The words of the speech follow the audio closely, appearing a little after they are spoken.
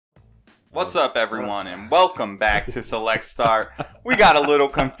What's up, everyone, and welcome back to Select Start. We got a little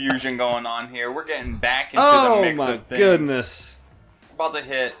confusion going on here. We're getting back into the mix of things. Oh my goodness. We're about to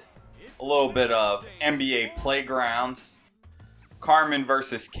hit a little bit of NBA Playgrounds. Carmin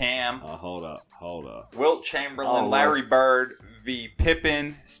versus Cam. Hold up. Wilt Chamberlain, Larry Bird v.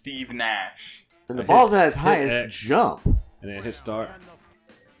 Pippin, Steve Nash. And the ball's at its highest jump. And then hit start.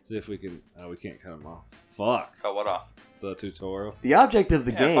 See if we can. We can't cut him off. Fuck. Cut what off? The tutorial. The object of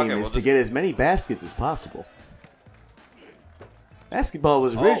the game we'll is to get as many baskets as possible. Basketball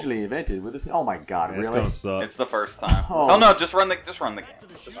was originally invented with a... Oh my god, Man, really? It's gonna suck. It's the first time. Oh. No, just run the game. Just run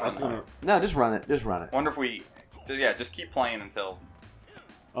it. No, just run it. Just run it. Wonder if we... just keep playing until...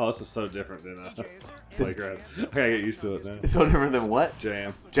 Oh, this is so different than Playground. I gotta get used to it now. It's so different than what?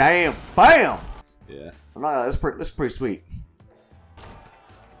 Jam. Jam. Bam! Yeah. I'm not, that's pretty sweet.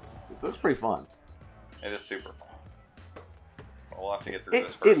 This looks pretty fun. It is super fun. But we'll have to get through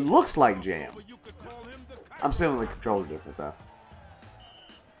this first. It looks like Jam. I'm saying the controls are different, though.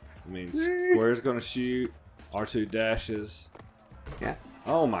 I mean, Square's gonna shoot. R2 dashes. Yeah.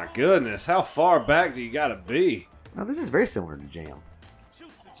 Oh my goodness. How far back do you gotta be? No, this is very similar to Jam.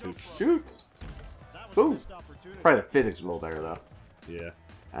 Shoots. Ooh. Probably the physics a little better, though. Yeah.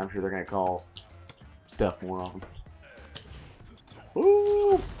 I'm sure they're going to call stuff more often.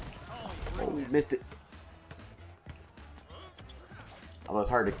 Ooh! Oh, missed it. Although it's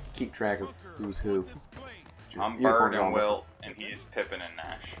hard to keep track of who's who. I'm Bird and Wilt, and he's Pippin and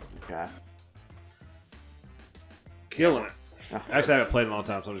Nash. Okay. Killing it. Actually, I haven't played in a long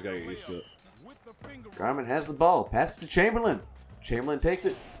time, so I just gotta get used to it. Carmin has the ball. Passes to Chamberlain. Chamberlain takes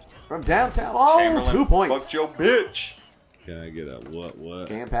it from downtown. Oh, Chamberlain 2 points. Fuck your bitch. Can I get a what?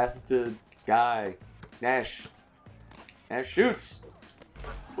 Cam passes to Guy. Nash. Nash shoots.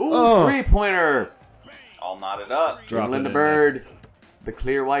 Ooh, three-pointer. All knotted up. Chamberlain to Bird. The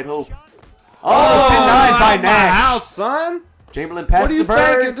clear white hope. Oh, denied by Nash. House, son. Chamberlain passes to What are you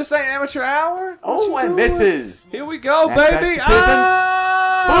Bird. thinking? This ain't amateur hour? Oh, and misses. Here we go, Nash baby. passes to Pippin.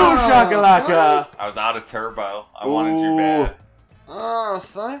 Boom shakalaka. I was out of turbo. I wanted you bad. Oh,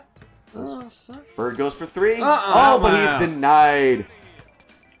 son. Oh, son. Bird goes for three. Oh, but he's denied.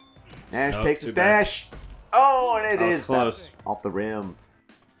 Nash Nope, takes the too bad. stash. Oh, and it is close. off the rim.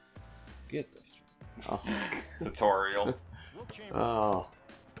 Get the. Oh. Tutorial. Oh.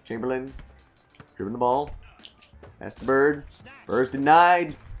 Chamberlain dribbling the ball. Pass to Bird. Bird's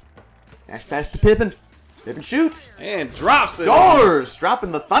denied. Nash pass to Pippin. Pippin shoots. And drops it. Scores!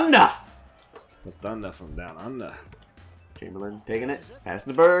 Dropping the thunder. The thunder from down under. Chamberlain taking it.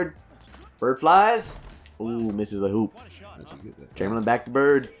 Passing to Bird. Bird flies. Ooh, misses the hoop. How'd you get that? Chamberlain back to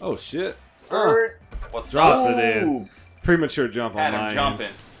Bird. Oh, shit. Bird. What's Drops up? it in. Premature jump on Had my him jumping.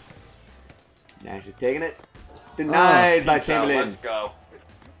 end. Nash is taking it. Denied by Peace out. Chamberlain. Let's go.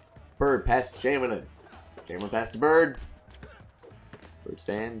 Bird pass to Chamberlain. Chamberlain pass to Bird. Bird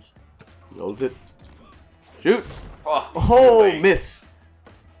stands. He holds it. Shoots. Oh, late. miss.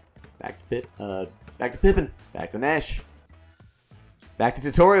 Back to back to Pippin. Back to Nash. Back to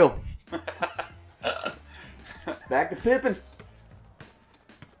tutorial. Back to Pippin.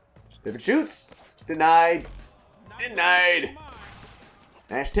 Pippin shoots. Denied. Denied.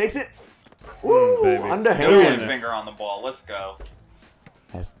 Nash takes it. Woo! baby. Underhand. Good finger on the ball. Let's go.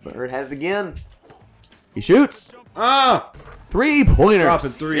 Bird has it again. He shoots. Ah! 3-pointers. Dropping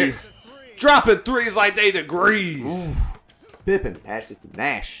threes. Dropping threes like they degrees. Ooh. Pippin passes to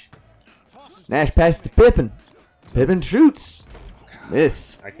Nash. Nash passes to Pippin. Pippin shoots.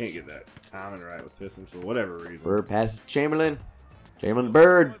 Miss. I can't get that timing right with Pippin for whatever reason. Bird passes to Chamberlain. Chamberlain to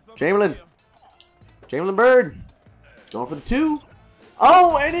Bird. Chamberlain. Chamberlain Bird. He's going for the two.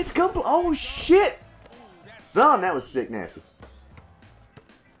 Oh, and it's complete. Oh, shit. Son, that was sick nasty.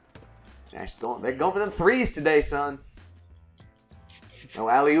 Nash is going. They're going for them threes today, son. No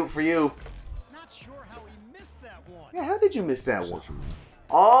alley-oop for you. Not sure how he missed that one. Yeah, how did you miss that one?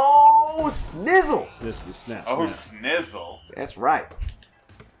 Oh, snizzle. Snizzly snap. Oh, snap. snizzle. That's right.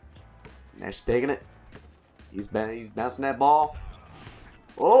 Nash is taking it. He's bouncing that ball.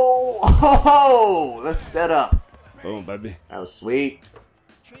 Oh, the setup. Boom, baby. That was sweet.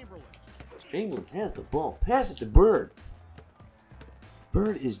 Chamberlain. Chamberlain has the ball. Passes to Bird.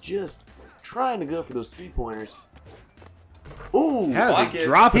 Bird is just trying to go for those three-pointers. Ooh, How Block is he it.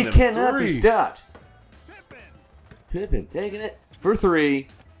 dropping he them cannot be threes? stopped. Pippin. Pippin taking it for three.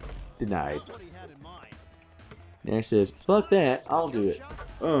 Denied. That's what he had in mind. Nash says, fuck that, I'll do it.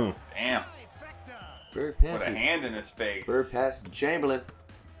 Boom. Damn. Bird With a passes. hand in his face. Bird passes to Chamberlain.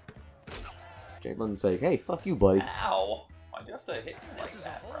 Chamberlain say, hey, fuck you, buddy. Ow. Why'd you have to hit me like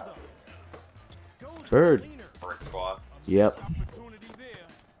that, bro? Goes Bird. cleaner. Brick squad. Yep. Opportunity there.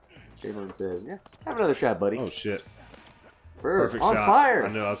 Chamberlain says, yeah, have another shot, buddy. Oh, shit. Bird, Perfect on shot. fire. I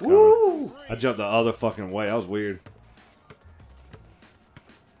knew I was coming. Woo! I jumped the other fucking way. That was weird.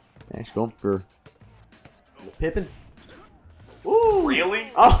 Nash going for Pippin. Woo!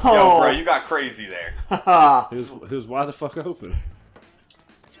 Really? Oh! Yo, bro, you got crazy there. He was wide the fuck open.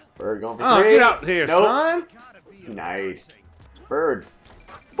 Bird going for Oh, three. get out here, Nope. son. Nice. Bird.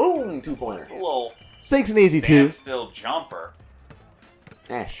 Boom! 2-pointer. A little 6 and easy 2. standstill jumper.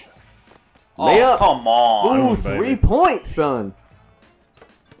 Nash. Oh, Layup. come on. Ooh, baby. 3 points, son.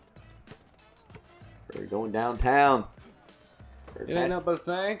 Bird going downtown. Bird It ain't pass- nothing but a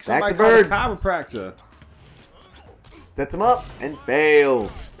thing. Back Somebody to call the Bird. chiropractor. Sets him up and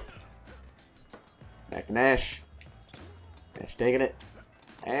fails. Back to Nash. Nash taking it.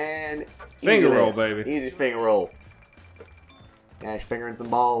 And Finger easy roll, layup. baby. Easy finger roll. Nash fingering some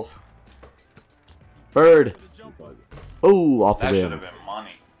balls. Bird. Ooh, off the That should rim. have been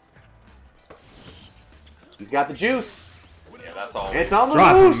money. He's got the juice. Yeah, that's all. It's on the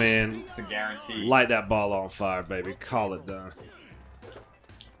Drop him, loose. man. It's a guarantee. Light that ball on fire, baby. Call it done.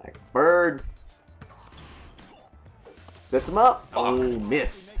 Like Bird. Sets him up. Oh. Oh,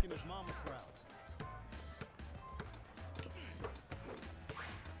 missed. Making his mama proud.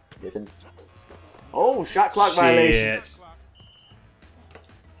 Pippin. Oh, shot clock violation. Shit.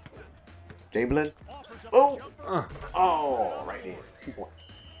 Chamberlain. Offers up Oh. a jumper. Oh, right in. 2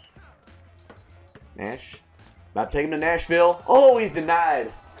 points. Nash. About to take him to Nashville. Oh, he's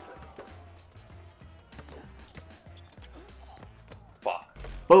denied. Fuck.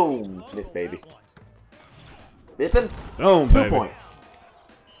 Boom. Miss, baby. Pippin. Boom, 2 baby. points.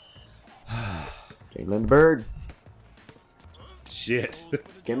 Chamberlain the Bird. Shit.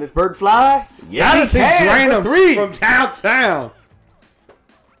 Can this bird fly? Yes, he he can drained for him 3. from downtown.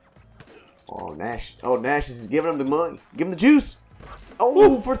 Oh, Nash. Oh, Nash is giving him the money. Give him the juice.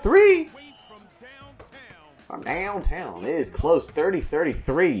 Oh, for 3. Away from downtown. From downtown. It is close.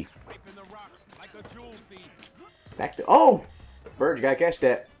 30-33. Wiping the rock like a jewel thief. Back to... Oh! Bird, you gotta catch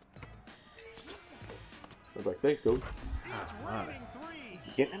that. I was like, thanks, Coach. It's raining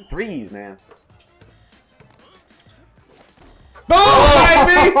threes. Getting them 3s, man. Boom,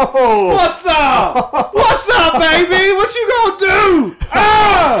 baby. Oh! What's up? What's up, baby? What you gonna do?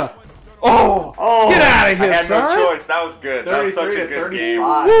 Ah! Oh! Oh! Get out of I here, had son. no choice. That was good. That was such a 33 to good game.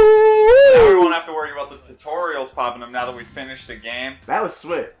 35. Now we won't have to worry about the tutorials popping up now that we finished the game. That was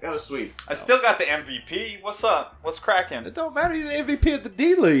sweet. That was sweet. I still got the MVP. What's up? What's cracking? It don't matter. You're the MVP of the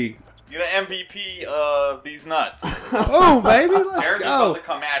D League. You're the MVP of these nuts. Boom, baby. Let's Aaron's about go. to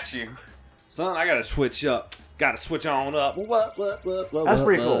come at you. Son, I gotta switch up. Gotta switch on up. What? That's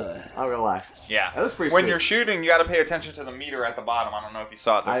pretty cool. I'm not gonna lie. Yeah. That was pretty When sweet. you're shooting, you got to pay attention to the meter at the bottom. I don't know if you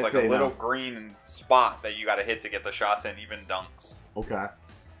saw it. There's I'd like say a little no. green spot that you got to hit to get the shots in, even dunks. Okay.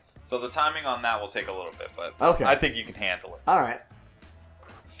 So the timing on that will take a little bit, but Okay. I think you can handle it. Alright.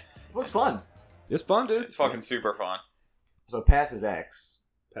 This looks fun. It's fun, dude. It's fucking super fun. So pass is X.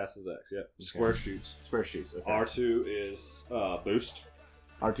 Passes X, yep. Square shoots. Square shoots. Okay. R2 is boost.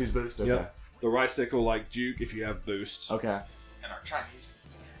 R2's boost? Okay. Yep. The right stick will like juke if you have boost. Okay. And our Chinese.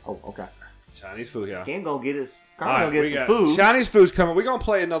 Oh, okay. Chinese food, yeah. Cam gonna get his... All Carmin right, gonna we get got some food. Chinese food's coming. We're gonna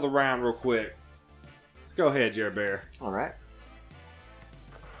play another round real quick. Let's go ahead, Jerry Bear. Alright.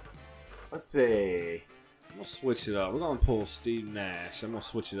 Let's see. I'm gonna switch it up. We're gonna pull Steve Nash. I'm gonna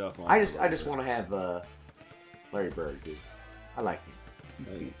switch it up. On I him just a little bit. want to have Larry Bird because I like him. He's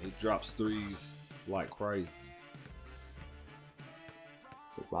cute. He drops threes like crazy.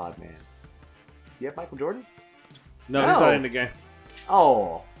 The Rod Man. You have Michael Jordan? No, No. he's not in the game.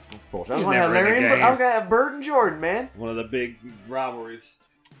 Oh, that's bullshit. I was He's gonna have never in Larry the and game. I was gonna have Bird and Jordan, man. One of the big rivalries.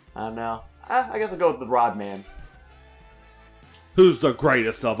 I don't know. I guess I'll go with the Rod Man. Who's the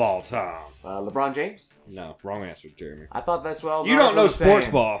greatest of all time? LeBron James? No, wrong answer, Jeremy. I thought that's what You don't know was sports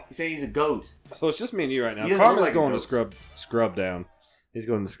saying. ball. He said he's a goat. So it's just me and you right now. He doesn't Carmen's look like a going to ghost. scrub down. He's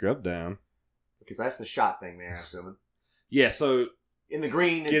going to scrub down. Because that's the shot thing there, I'm assuming. Yeah, so In the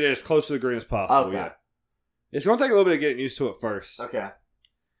green, get it as close to the green as possible. Okay. Yeah. It's going to take a little bit of getting used to it first. Okay.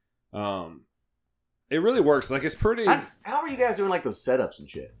 It really works. Like, it's pretty... How are you guys doing like those setups and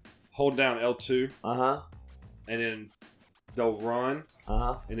shit? Hold down L2, Uh-huh. and then they'll run,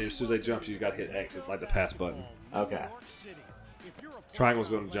 Uh-huh. and then as soon as they jump, you got to hit exit, like the pass button. Okay. New York City. If you're a Triangle's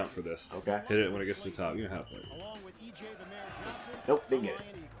going to jump for this. Okay. Hit it when it gets to the top. You know how to play it. along with EJ the Mayor Johnson, Nope, didn't get it.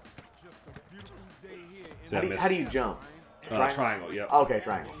 just a beautiful day here in See, I How missed. do you jump? Triangle, yep. Okay,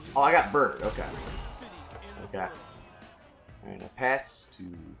 triangle. Oh, I got Bird. Okay. city in Okay. Alright, now pass to...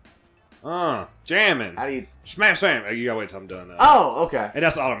 Jamming. How do you... Smash, slam. You got to wait till I'm done. Oh, okay. And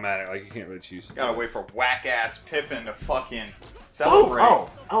that's automatic. Like, you can't really choose. Gotta wait for whack ass Pippin to fucking Celebrate.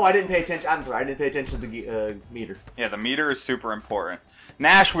 Oh, I didn't pay attention. I'm sorry, I didn't pay attention to the meter. Yeah, the meter is super important.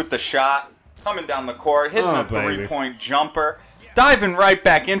 Nash with the shot, coming down the court, hitting a three-point jumper, diving right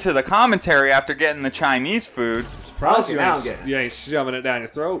back into the commentary after getting the Chinese food. Surprised Okay, you ain't shoving it down your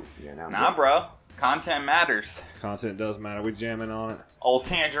throat. Yeah, now Nah, bro. Content matters. Content does matter. We jamming on it. Old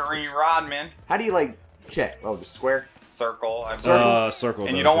Tangerine Rodman. How do you like check? Oh, just square. Circle. I believe. Circle.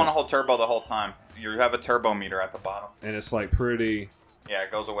 And you don't want to hold turbo the whole time. You have a turbo meter at the bottom. And it's like pretty. Yeah,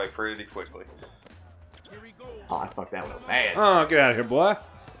 it goes away pretty quickly. Oh, I fucked that one up bad. Oh, get out of here, boy.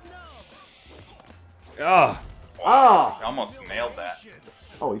 Oh. Oh. You almost nailed that.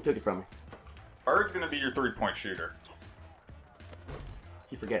 Oh, he took it from me. Bird's going to be your three-point shooter.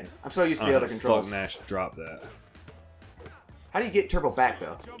 Keep forgetting. I'm so used to the other controls. Fuck Nash dropped that. How do you get turbo back,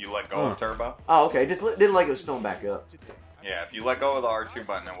 though? You let go of turbo. Oh, okay. Just didn't like it was filling back up. Yeah, if you let go of the R2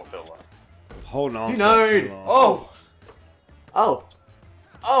 button, it will fill up. Holding on. Denied. Oh! Oh.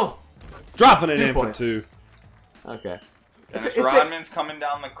 Oh. Dropping it 2 in points. for 2. Okay. Dennis Rodman's coming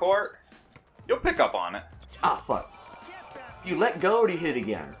down the court. You'll pick up on it. Ah, fuck. Do you let go or do you hit it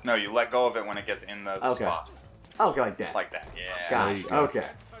again? No, you let go of it when it gets in the spot. Okay, like that. Like that, yeah. Gotcha. Okay.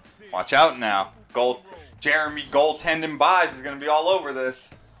 Watch out now. Jeremy goaltending buys is going to be all over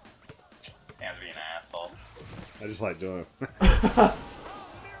this. Can't be an asshole. I just like doing it. That's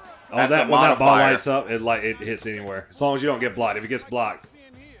when that a ball modifier. lights up, it hits anywhere. As long as you don't get blocked. If it gets blocked,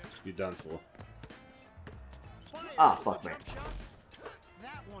 you're done for. Ah, fuck, man.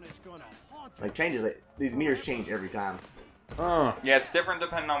 Like, changes it. These meters change every time. Yeah, it's different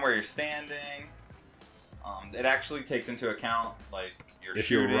depending on where you're standing. It actually takes into account, like, you're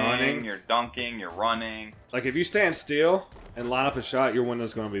shooting, running. you're dunking, you're running. Like, if you stand still and line up a shot, your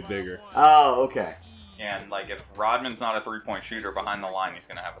window's going to be bigger. Oh, okay. And, like, if Rodman's not a three-point shooter behind the line, he's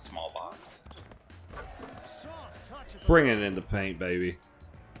going to have a small box. Bringing it in the paint, baby.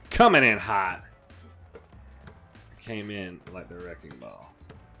 Coming in hot. Came in like the wrecking ball.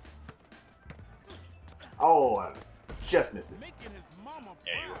 Oh, I just missed it.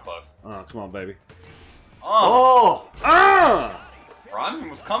 Yeah, you were close. Oh, come on, baby. Oh! Rodman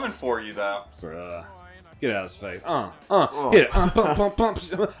was coming for you, though. Get out of his face. Oh. Hit it. Pump.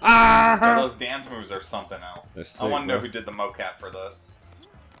 Those dance moves are something else. They're sick, I want to know bro. who did the mocap for this.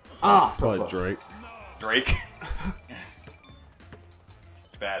 Ah, so Probably close. Drake. Drake.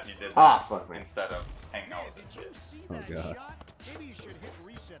 Bad he did that Ah, fuck, man. instead of hanging out with this kid. Oh, God.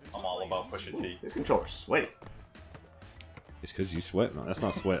 I'm all about Pusha T. This controller's sweaty. It's because you sweating on it. That's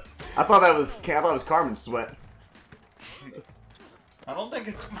not sweat. I thought it was Carmen's sweat. I don't think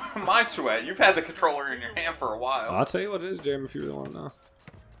it's my sweat. You've had the controller in your hand for a while. I'll tell you what it is, Jeremy, if you really want to know.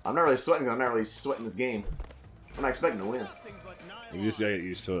 I'm not really sweating because I'm not really sweating this game. I'm not expecting to win. You just gotta get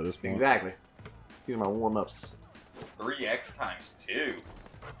used to it at this point. Exactly. These are my warm-ups. 3x times 2.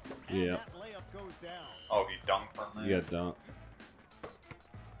 Yeah. Oh, if you dunk from there. You got dunk.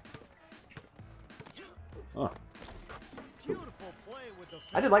 Oh.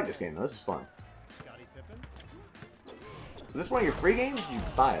 I did like this game though. This is fun. Scotty Pippin. Is this one of your free games? Or did you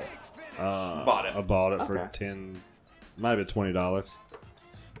buy it? Bought it. I bought it for Okay. 10. Might have been $20.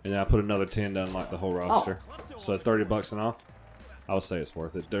 And then I put another 10 to unlock the whole roster. So $30 and all. I would say it's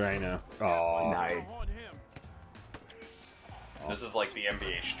worth it. There ain't no. Oh. Nice. This is like the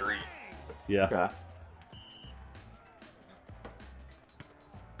NBA Street. Yeah. Okay.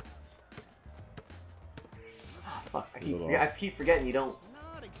 Ah, fuck. I keep forgetting you don't.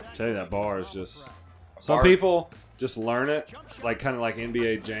 Tell you that bar is just. Some people just learn it, like kind of like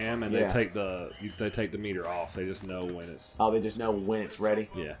NBA Jam, and they take the meter off. They just know when it's. Oh, they just know when it's ready.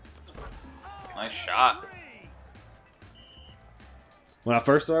 Yeah. Nice shot. When I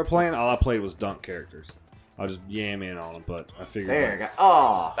first started playing, all I played was dunk characters. I just yam in on them, but I figured There, like, go.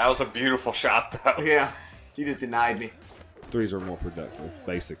 Oh. That was a beautiful shot, though. Yeah. You just denied me. threes are more productive,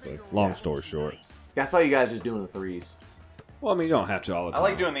 basically. Long story short. Yeah, I saw you guys just doing the threes. Well, I mean, you don't have to all the I time.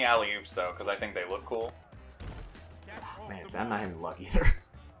 like doing the alley-oops, though, because I think they look cool. Man, 'cause I'm not having luck either.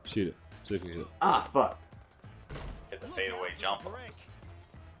 Shoot it. See if you hit it. Ah, fuck. Hit the fadeaway jump.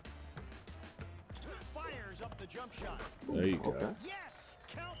 Fires up the jump shot. There you go. Okay. Yes,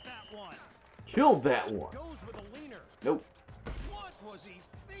 count that one. Killed that one. Goes with a leaner. Nope. What was he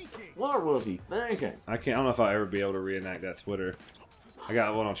thinking? What was he thinking? I don't know if I'll ever be able to reenact that Twitter. I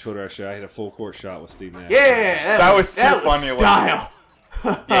got one on Twitter. I hit a full court shot with Steve Nash. Yeah, That was too funny looking. style.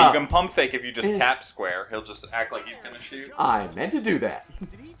 Yeah, you can pump fake if you just tap square. He'll just act like he's going to shoot. I meant to do that.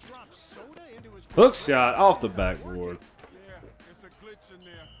 Did he drop soda into his Hook shot off the backboard. Yeah, it's a glitch in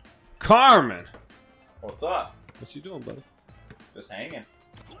there. Carmen! What's up? What you doing, buddy? Just hanging.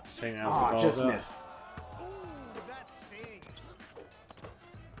 Just hanging out with the Oh, balls just up. missed. Ooh, that stings.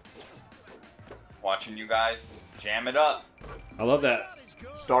 Watching you guys jam it up. I love that.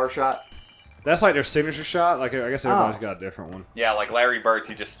 Star shot. That's like their signature shot. Like I guess everybody's got a different one. Yeah, like Larry Bird's,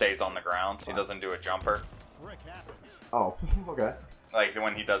 he just stays on the ground. He doesn't do a jumper. Oh, okay. Like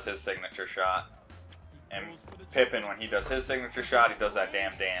when he does his signature shot. And Pippin, when he does his signature shot, he does that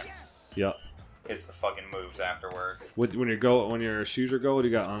damn dance. Yep. Hits the fucking moves afterwards. When your shoes are gold,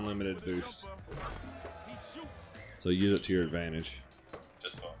 you got unlimited boost. So use it to your advantage.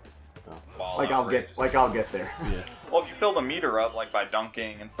 Just Like I'll get there. Yeah. Well, if you fill the meter up, like by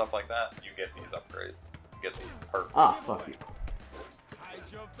dunking and stuff like that, you get these upgrades. You get these perks. Ah, fuck you.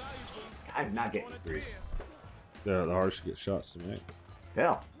 I'm not getting these threes. The hardest to get shots to make.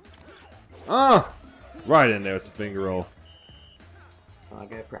 Hell. Right in there with the finger roll. That's all I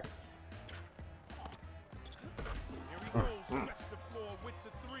gotta practice.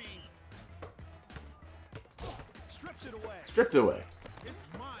 Stripped away. And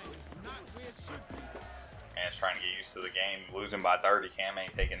it's trying to get used to the game. Losing by 30, Cam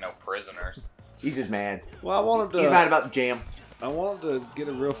ain't taking no prisoners. He's just mad. Well, I want him to. He's mad about the jam. I want him to get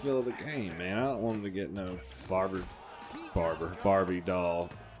a real feel of the game, man. I don't want him to get no Barbie doll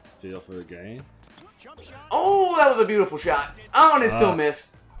feel for the game. Oh, that was a beautiful shot. Oh, and it still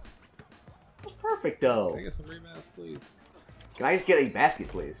missed. It was perfect, though. Can I get some rebounds, please? Can I just get a basket,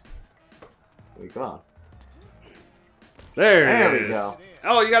 please? Wait, come on. There we go.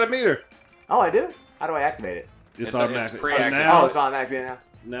 Oh, you got a meter. Oh, I do? How do I activate it? It's It's automatic. pre-activated. Oh, it's on activate now.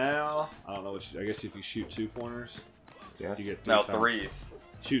 Now, I don't know what. I guess if you shoot 2-pointers, Yes. you get No, 3 times. threes.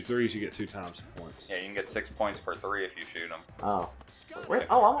 Shoot threes, you get 2 times points. Yeah, you can get 6 points per 3 if you shoot them. Oh. Where?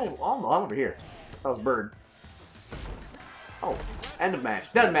 Oh, I'm over here. That was Bird. Oh, end of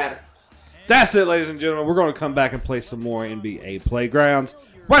match. Doesn't matter. That's it, ladies and gentlemen. We're going to come back and play some more NBA Playgrounds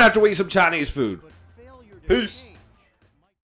right after we eat some Chinese food. Peace.